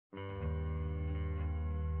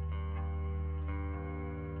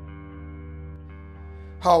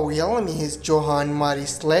How real name is Johann Marie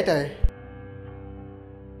Slater.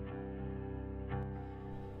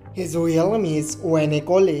 His real name is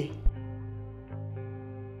Colley.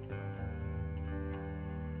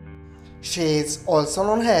 She is also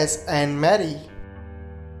known as Anne Marie.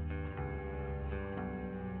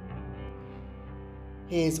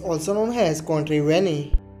 He is also known as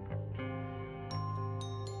Kountry.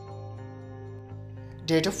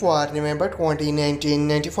 Date of birth November 20,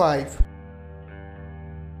 1995.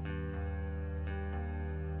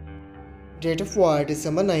 Date of birth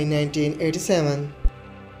December 9, 1987.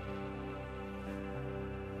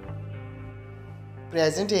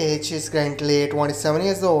 Present age is currently 27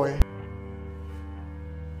 years old.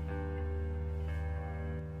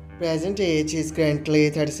 Present age is currently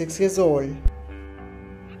 36 years old.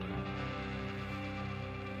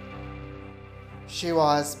 She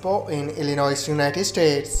was born in Illinois, United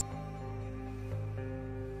States.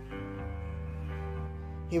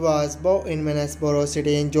 He was born in Mannaboro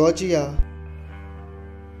City in Georgia.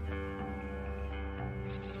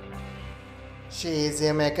 She is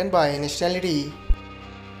American by nationality.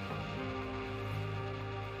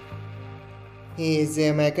 He is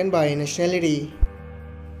American by nationality.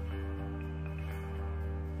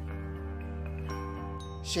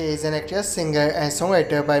 She is an actress, singer, and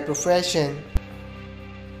songwriter by profession.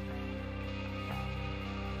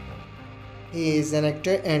 He is an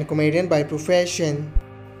actor and comedian by profession.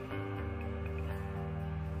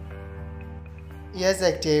 Years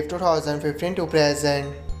active 2015 to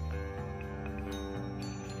present.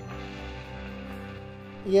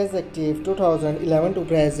 Years active 2011 to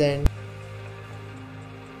present.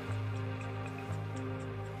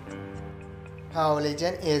 Her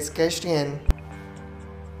religion is Christian.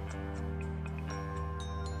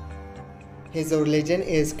 His religion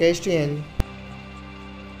is Christian.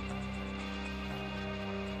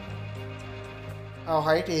 Her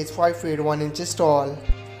height is 5 feet 1 inches tall.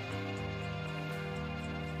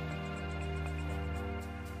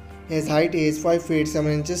 His height is 5 feet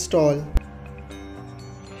 7 inches tall.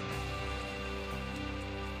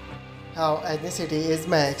 Her ethnicity is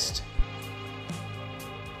mixed.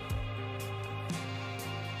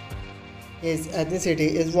 His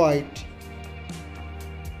ethnicity is white.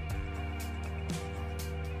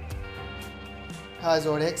 Her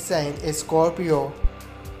zodiac sign is Scorpio.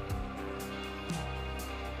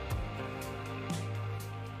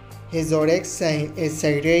 His zodiac sign is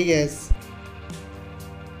Sagittarius.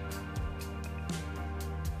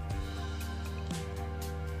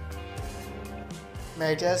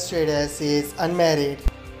 Marital status is unmarried.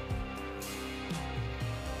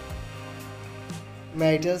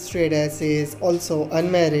 Marital status is also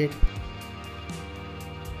unmarried.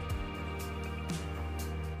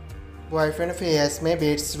 Boyfriend affairs maybe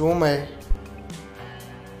it's rumor.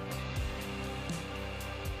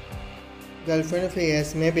 Girlfriend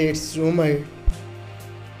affairs maybe it's rumor.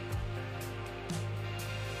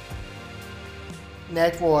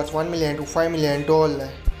 Net worth $1 million to $5 million.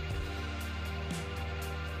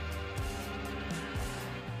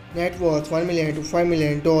 Net worth $1 million to $5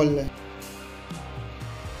 million.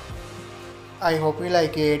 I hope you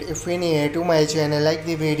like it. If you're new to my channel, like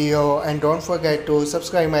the video and don't forget to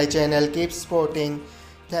subscribe my channel. Keep supporting.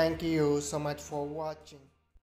 Thank you so much for watching.